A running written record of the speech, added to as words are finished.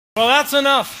Well, that's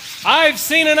enough. I've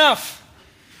seen enough.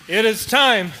 It is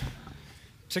time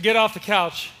to get off the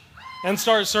couch and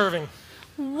start serving.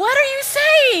 What are you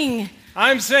saying?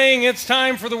 I'm saying it's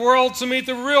time for the world to meet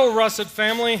the real Russet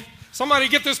family. Somebody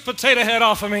get this potato head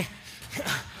off of me.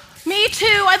 Me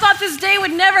too. I thought this day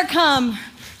would never come.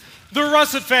 The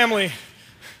Russet family.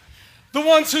 The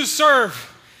ones who serve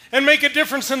and make a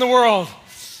difference in the world.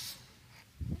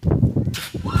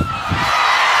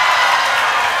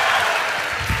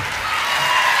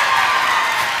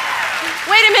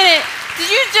 Wait a minute. Did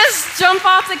you just jump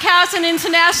off the couch and into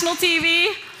national TV?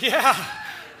 Yeah,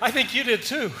 I think you did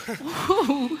too.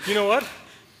 Ooh. You know what?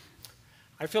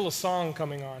 I feel a song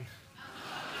coming on.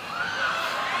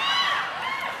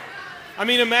 I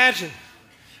mean, imagine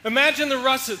the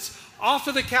Russets off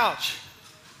of the couch,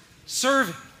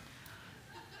 serving.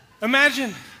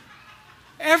 Imagine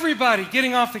everybody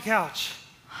getting off the couch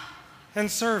and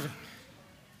serving.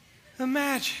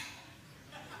 Imagine.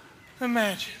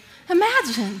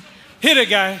 Hit it,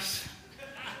 guys.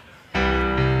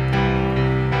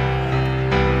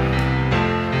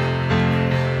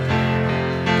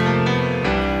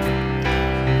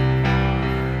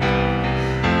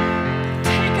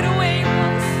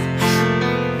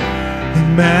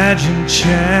 Imagine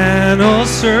channel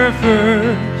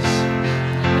surfers.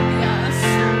 Yes.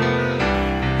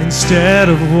 Instead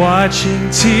of watching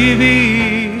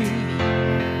TV.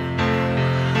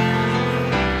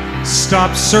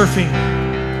 Stopped surfing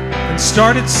and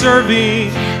started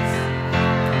serving.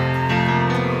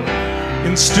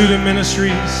 In student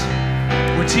ministries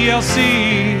or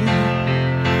TLC.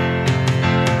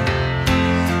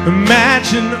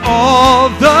 Imagine all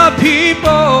the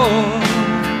people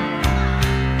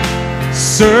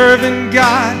serving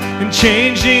God and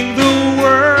changing the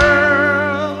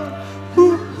world.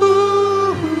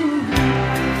 Ooh.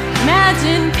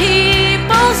 Imagine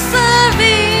people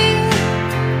serving.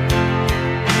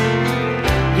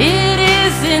 It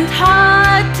isn't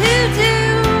hard to do.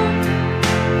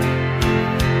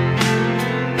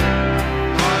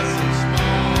 Awesome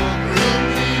small group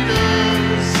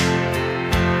leaders.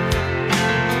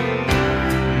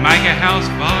 Micah House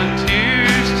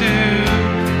volunteers too.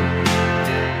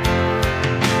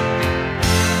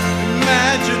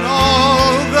 Imagine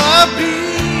all the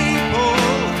people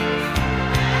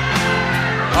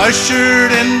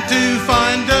ushered in to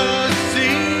find a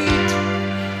seat.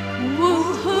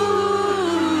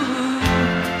 Woo-hoo.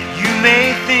 You may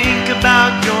think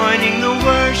about joining the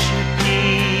worship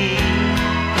team,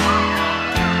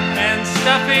 And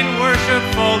stuffing worship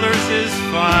folders is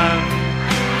fun.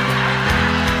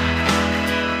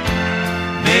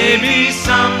 maybe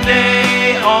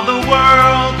someday all the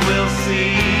world will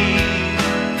see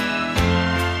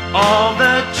all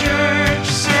the church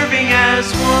serving as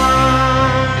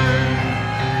one.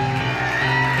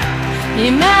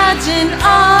 Imagine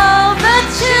all the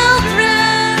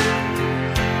children,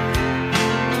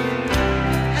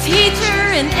 a teacher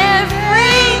in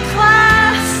every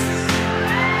class,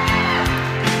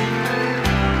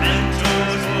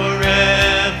 Mentors for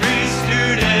every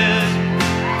student,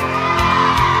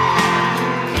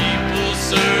 People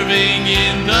serving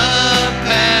in the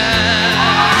past.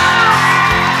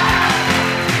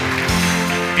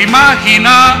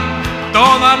 Imagina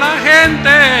toda la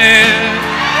gente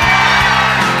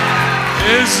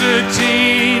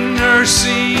visiting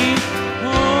nursing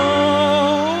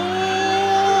home.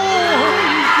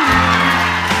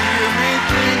 You may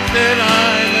think that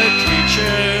I'm a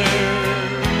teacher,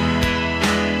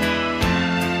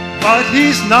 But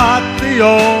he's not the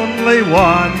only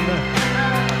one.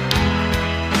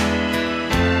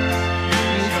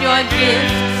 use your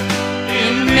gift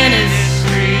in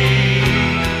ministry.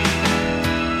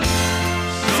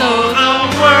 so the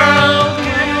world